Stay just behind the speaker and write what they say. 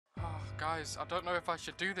Guys, I don't know if I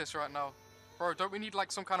should do this right now. Bro, don't we need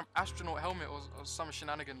like some kind of astronaut helmet or some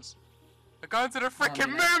shenanigans? We're going to the freaking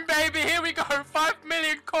moon, baby! Here we go! 5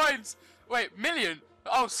 million coins! Wait, million?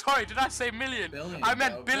 Oh, sorry, did I say million? Billion, I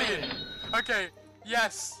meant billion. Okay,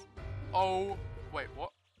 yes. Oh, wait,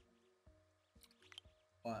 what?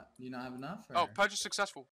 What? You not have enough? Or? Oh, purchase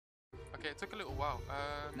successful. Okay, it took a little while.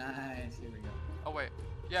 Nice, here we go. Oh, wait.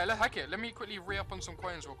 Yeah, let's hack it. Let me quickly re-up on some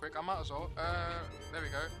coins real quick. I might as well. There we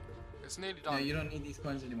go. It's nearly done. No, you don't need these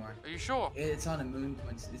coins anymore. Are you sure? It's on a moon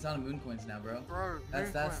coins. It's on a moon coins now, bro. Bro,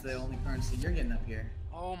 that's the only currency you're getting up here.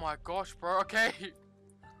 Oh my gosh, bro. Okay.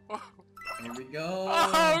 Here we go.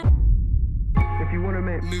 Oh. If you want to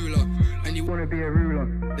make moolah and you want to be a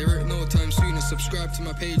ruler, there ain't no time sooner. Subscribe to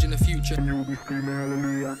my page in the future and you will be screaming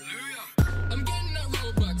hallelujah. I'm getting that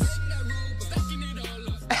Robux. Stacking it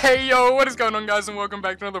all up. Hey yo, what is going on, guys, and welcome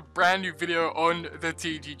back to another brand new video on the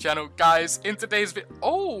TG channel. Guys, in today's video,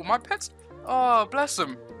 oh, my pets, oh, bless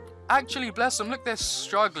them. Actually, bless them. Look, they're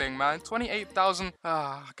struggling, man. 28,000.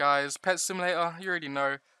 Guys, Pet Simulator, you already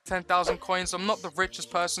know. 10,000 coins. I'm not the richest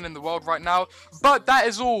person in the world right now, but that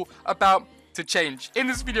is all about to change. In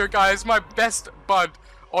this video, guys, my best bud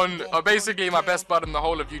on, basically my best bud in the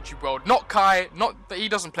whole of YouTube world. Not Kai, not that he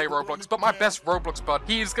doesn't play Roblox, but my best Roblox bud.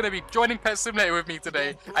 He is going to be joining Pet Simulator with me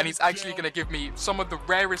today, and he's actually going to give me some of the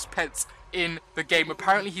rarest pets in the game.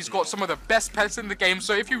 Apparently he's got some of the best pets in the game,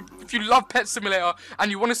 so if you love Pet Simulator and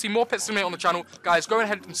you want to see more Pet Simulator on the channel, guys, go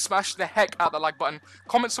ahead and smash the heck out the like button.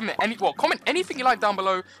 Comment something, comment anything you like down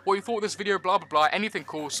below, what you thought of this video, blah blah blah, anything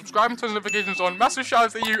cool. Subscribe and turn notifications on. Massive shout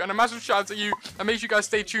out to you, and a massive shout out to you, and make sure you guys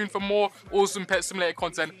stay tuned for more awesome Pet Simulator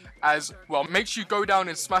content as well. Make sure you go down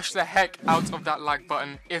and smash the heck out of that like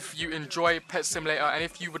button if you enjoy Pet Simulator, and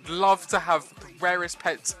if you would love to have the rarest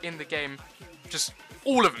pets in the game, just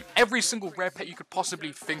all of them, every single rare pet you could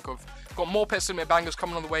possibly think of. Got more Pet Simulator bangers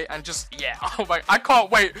coming on the way, and just, yeah, oh my, I can't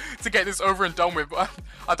wait to get this over and done with.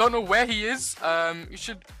 I don't know where he is. You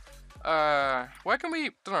should, where can we,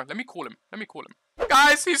 don't know, let me call him.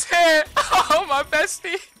 Guys, he's here. Oh, my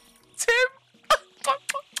bestie, Tim.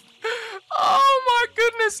 Oh my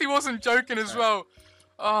goodness, he wasn't joking as well.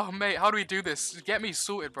 Oh, mate, how do we do this? Get me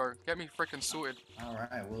sorted, bro. Get me freaking sorted.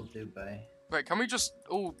 Alright, we'll do, buddy. Wait, can we just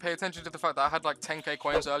all pay attention to the fact that I had like 10k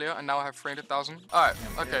coins earlier and now I have 300,000? Alright,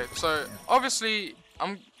 okay, so obviously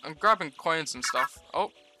I'm grabbing coins and stuff.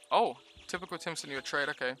 Oh, typical Tim sending you a trade,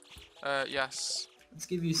 okay. Yes. Let's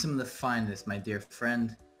give you some of the finest, my dear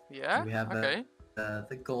friend. Yeah? We have okay.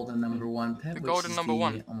 The golden #1 pet, the golden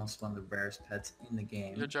 #1. Almost one of the rarest pets in the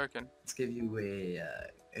game. You're joking. Let's give you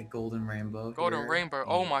a golden rainbow. Golden rainbow,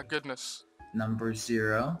 oh my goodness.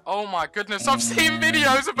 #0. Oh my goodness, I've seen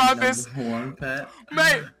videos about this. #1 pet.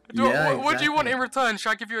 Mate, yeah, what do you want in return? Should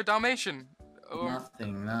I give you a Dalmatian?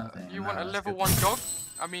 Nothing. You want a level 1 dog?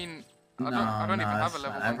 I mean, I don't even have a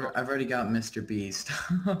level 1 dog. I've already got Mr. Beast.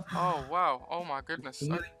 Oh wow, oh my goodness.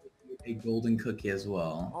 A golden cookie as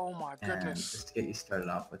well. Oh my goodness. Just to get you started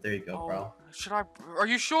off with. There you go, bro. Should I? Are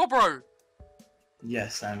you sure, bro?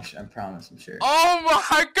 Yes, I promise, I'm sure. Oh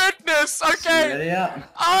my goodness! Okay. Ready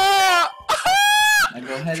up. Ah! Now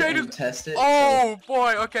go ahead and test it. Oh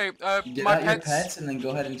boy. Okay. Get my out your pets and then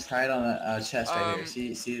go ahead and try it on a chest right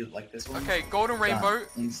here. See like this one. Okay, golden rainbow.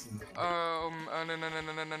 No.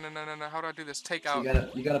 No. How do I do this? Take out. So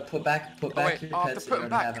you gotta put back your pets that you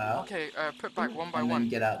already have out. Okay. Put back one by and one. Then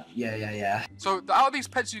get out. Yeah. So out of these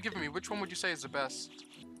pets you've given me, which one would you say is the best?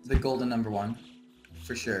 The golden #1,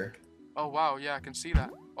 for sure. Oh wow, yeah, I can see that.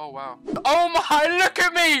 Oh wow. Oh my, look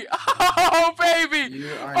at me! Oh baby!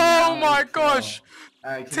 You are oh my gosh!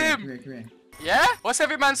 Alright, Tim! Come here. Yeah? What's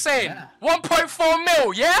every man saying? Yeah. 1.4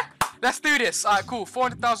 mil, yeah? Let's do this. Alright, cool.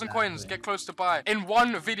 400,000 coins. Get close to buy. In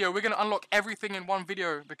one video, we're gonna unlock everything in one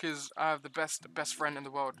video because I have the best friend in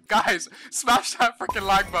the world. Guys, smash that freaking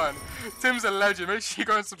like button. Tim's a legend. Make sure you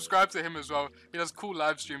go and subscribe to him as well. He does cool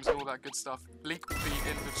live streams and all that good stuff. Link will be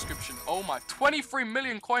in the description. Oh my, 23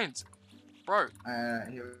 million coins. Bro.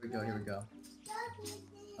 Here we go.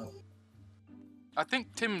 Oh. I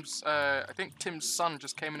think Tim's son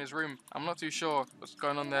just came in his room. I'm not too sure what's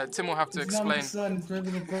going on there. Tim will have to explain.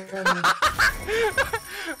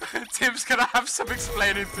 Tim's gonna have some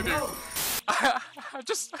explaining to do.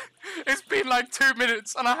 It's been like 2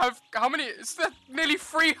 minutes and I have, how many? It's nearly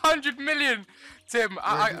 300 million. Tim,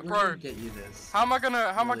 bro, get you this. how am I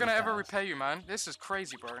gonna ever repay you, man? This is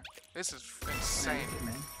crazy, bro. This is insane.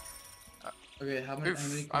 Okay, how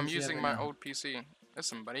many I'm using my old PC.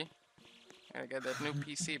 Listen, buddy. Gotta get that new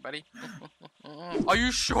PC, buddy. Are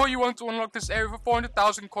you sure you want to unlock this area for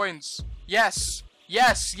 400,000 coins? Yes.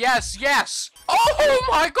 Oh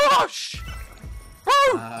my gosh! Bro,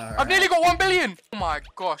 I've nearly got 1 billion. Oh my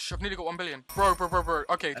gosh, I've nearly got 1 billion. Bro.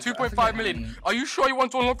 Okay, 2.5 million. Are you sure you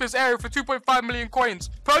want to unlock this area for 2.5 million coins?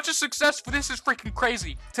 Purchase successful. This is freaking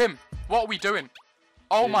crazy. Tim, what are we doing?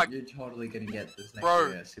 Oh my. You're totally gonna get this next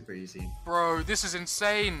area super easy. Bro, this is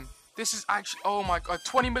insane. This is actually, oh my god,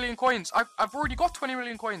 20 million coins. I've already got 20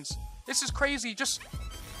 million coins. This is crazy. Just,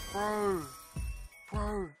 bro.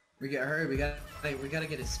 We gotta hurry. We gotta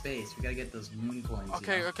get a space. We gotta get those moon coins.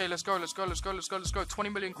 Okay, okay, let's go. 20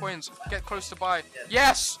 million coins. Get close to buy.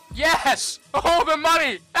 Yes. Oh, the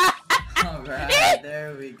money. All right,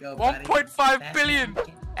 there we go. 1.5 billion.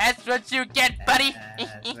 That's what you get, buddy.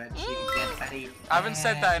 That's what you get, buddy. I haven't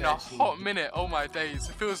said that in a hot minute. Oh my days.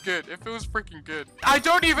 It feels good. It feels freaking good. I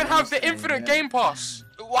don't even have the infinite game pass.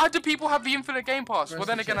 Why do people have the infinite game pass? Well,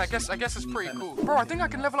 then again, I guess it's pretty cool. Bro, I think I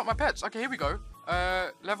can level up my pets. Okay, here we go.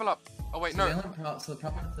 Level up. Oh wait, no. So the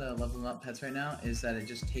problem with the leveling up pets right now is that it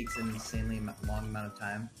just takes an insanely long amount of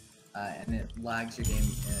time, and it lags your game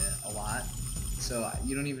a lot. So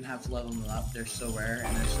you don't even have to level them up. They're so rare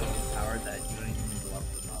and they're so overpowered that you don't even need to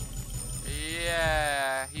level them up.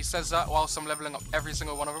 Yeah, he says that whilst I'm leveling up every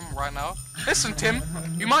single one of them right now. Listen, Tim,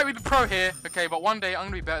 you might be the pro here, okay, but one day I'm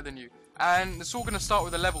gonna be better than you. And it's all going to start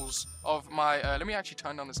with the levels of my, let me actually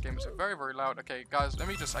turn down this game. It's very, very loud. Okay, guys, let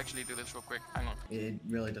me just actually do this real quick. Hang on. It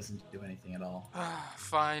really doesn't do anything at all.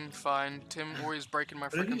 Fine. Tim always breaking my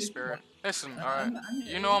freaking spirit. Listen, alright,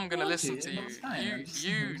 you know I'm going to listen to you.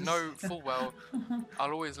 You know full well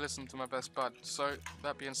I'll always listen to my best bud. So,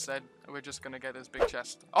 that being said, we're just going to get this big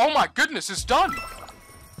chest. Oh my goodness, it's done!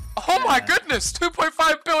 Oh my goodness,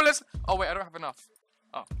 2.5 bill, oh wait, I don't have enough.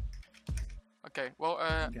 Oh. Okay, well,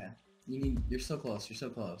 okay. You're so close. You're so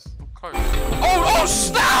close. Close. Oh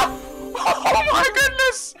snap! Oh my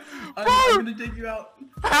goodness! Bro! I'm gonna dig you out.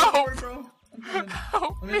 Help! Bro.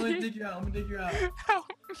 Help me! I'm gonna dig you out.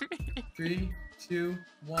 Help me! 3, 2,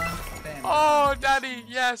 1, bam. Oh, daddy,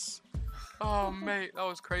 yes! Oh, mate, that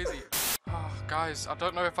was crazy. Oh, guys, I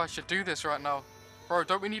don't know if I should do this right now. Bro,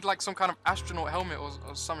 don't we need like some kind of astronaut helmet or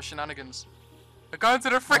some shenanigans? We're going to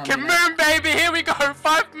the freaking moon, baby! Here we go!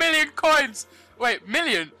 5 million coins! Wait,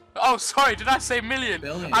 million? Oh, sorry, did I say million?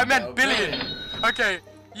 Billion, I meant billion. Okay,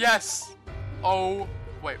 yes. Oh,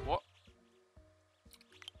 wait, what?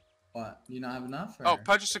 What? You not have enough? Or? Oh,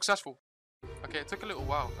 purchase successful. Okay, it took a little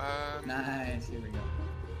while. Nice, here we go.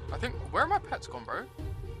 I think, where are my pets gone, bro?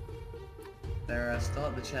 They're still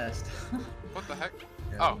at the chest. What the heck?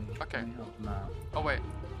 Here, oh, okay. Let me help them out. Oh, wait.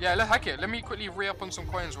 Yeah, let's hack it. Let me quickly re-up on some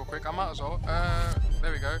coins real quick. I might as well.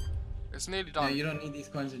 There we go. It's nearly done. No, you don't need these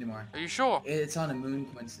coins anymore. Are you sure? It's on a moon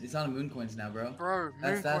coins. It's on a moon coins now, bro. Bro,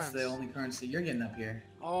 that's the only currency you're getting up here.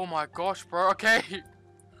 Oh my gosh, bro. Okay.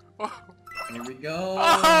 Here we go.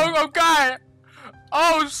 Oh, okay.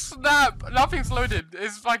 Oh snap! Nothing's loaded.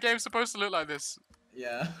 Is my game supposed to look like this?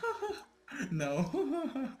 Yeah. No.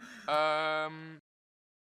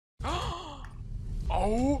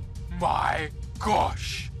 Oh my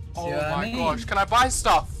gosh. Oh my gosh. Can I buy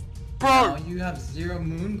stuff? Bro, no, you have 0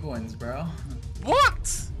 moon coins, bro.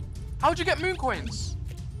 What? How'd you get moon coins?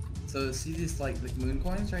 So see these like moon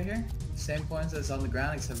coins right here? Same coins as on the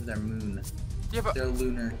ground except for they're moon. Yeah, but they're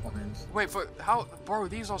lunar coins. Wait, but how, bro?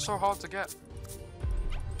 These are so hard to get.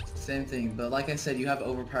 Same thing, but like I said, you have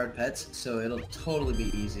overpowered pets, so it'll totally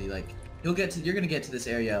be easy. Like you're gonna get to this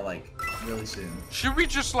area like really soon. Should we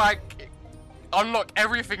just like unlock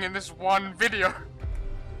everything in this one video?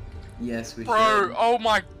 Yes, we should. Bro, oh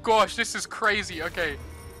my gosh, this is crazy. Okay,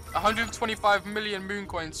 125 million moon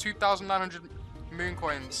coins, 2,900 moon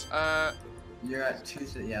coins. You're at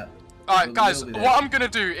 2, yeah. Alright, guys, what I'm gonna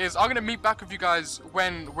do is I'm gonna meet back with you guys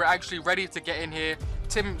when we're actually ready to get in here.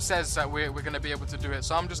 Tim says that we're gonna be able to do it,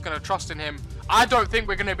 so I'm just gonna trust in him. I don't think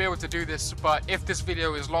we're gonna be able to do this, but if this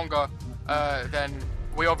video is longer, then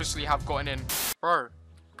we obviously have gotten in. Bro,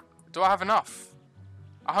 do I have enough?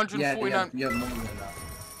 149. Yeah, you have more than enough.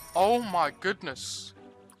 Oh my goodness.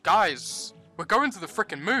 Guys, we're going to the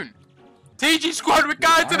freaking moon. TG squad, we're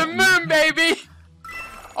going to the moon, baby!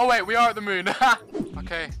 Oh wait, we are at the moon.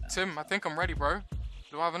 Okay, Tim, I think I'm ready, bro.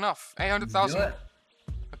 Do I have enough? 800,000.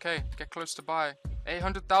 Okay, get close to buy.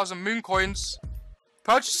 800,000 moon coins.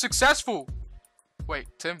 Purchase successful. Wait,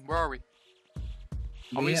 Tim, where are we?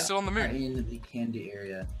 Are we still on the moon? We're in the candy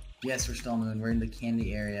area. Yes, we're still on the moon. We're in the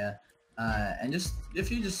candy area. And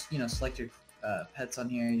if you just select your pets on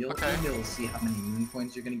here, you'll be able to see how many moon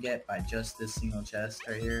coins you're gonna get by just this single chest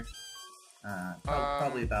right here.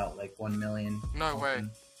 Probably about like 1 million. No way.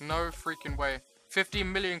 No freaking way.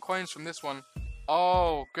 15 million coins from this one.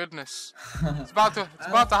 Oh goodness. It's about to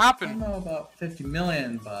happen. I don't know about 50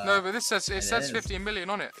 million, but no, but it says 15 million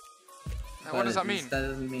on it. What does that mean? That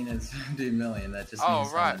doesn't mean it's 50 million. That just oh,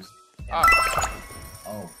 means right. yeah.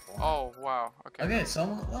 Oh. Boy. Oh, wow. Okay. Okay, so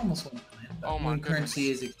almost 1 million. Oh my goodness.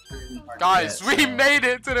 Currency is extremely hard Guys, to get, we so. made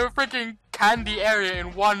it to the freaking candy area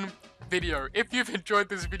in one video. If you've enjoyed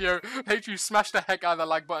this video, make sure you smash the heck out of that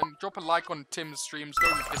like button. Drop a like on Tim's streams.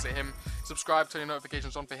 Go and visit him. Subscribe, turn your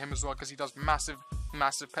notifications on for him as well, because he does massive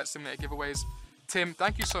Pet Simulator giveaways. Tim,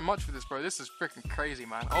 thank you so much for this, bro. This is freaking crazy,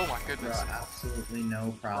 man. Oh my goodness. Bro, absolutely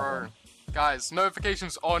no problem. Bro. Guys,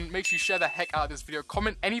 notifications on. Make sure you share the heck out of this video.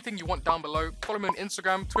 Comment anything you want down below. Follow me on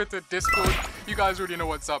Instagram, Twitter, Discord. You guys already know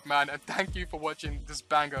what's up, man. And thank you for watching this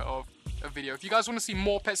banger of a video. If you guys want to see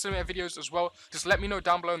more Pet Simulator videos as well, just let me know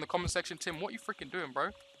down below in the comment section. Tim, what you freaking doing, bro?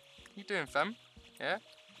 What you doing, fam? Yeah?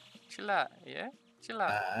 Chill out, yeah? Chill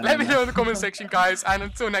out. Let me know in the comment section, guys. And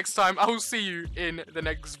until next time, I will see you in the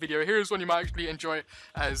next video. Here's one you might actually enjoy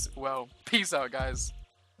as well. Peace out, guys.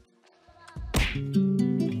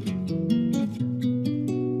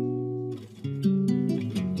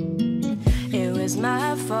 It was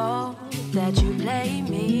my fault that you played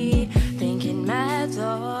me.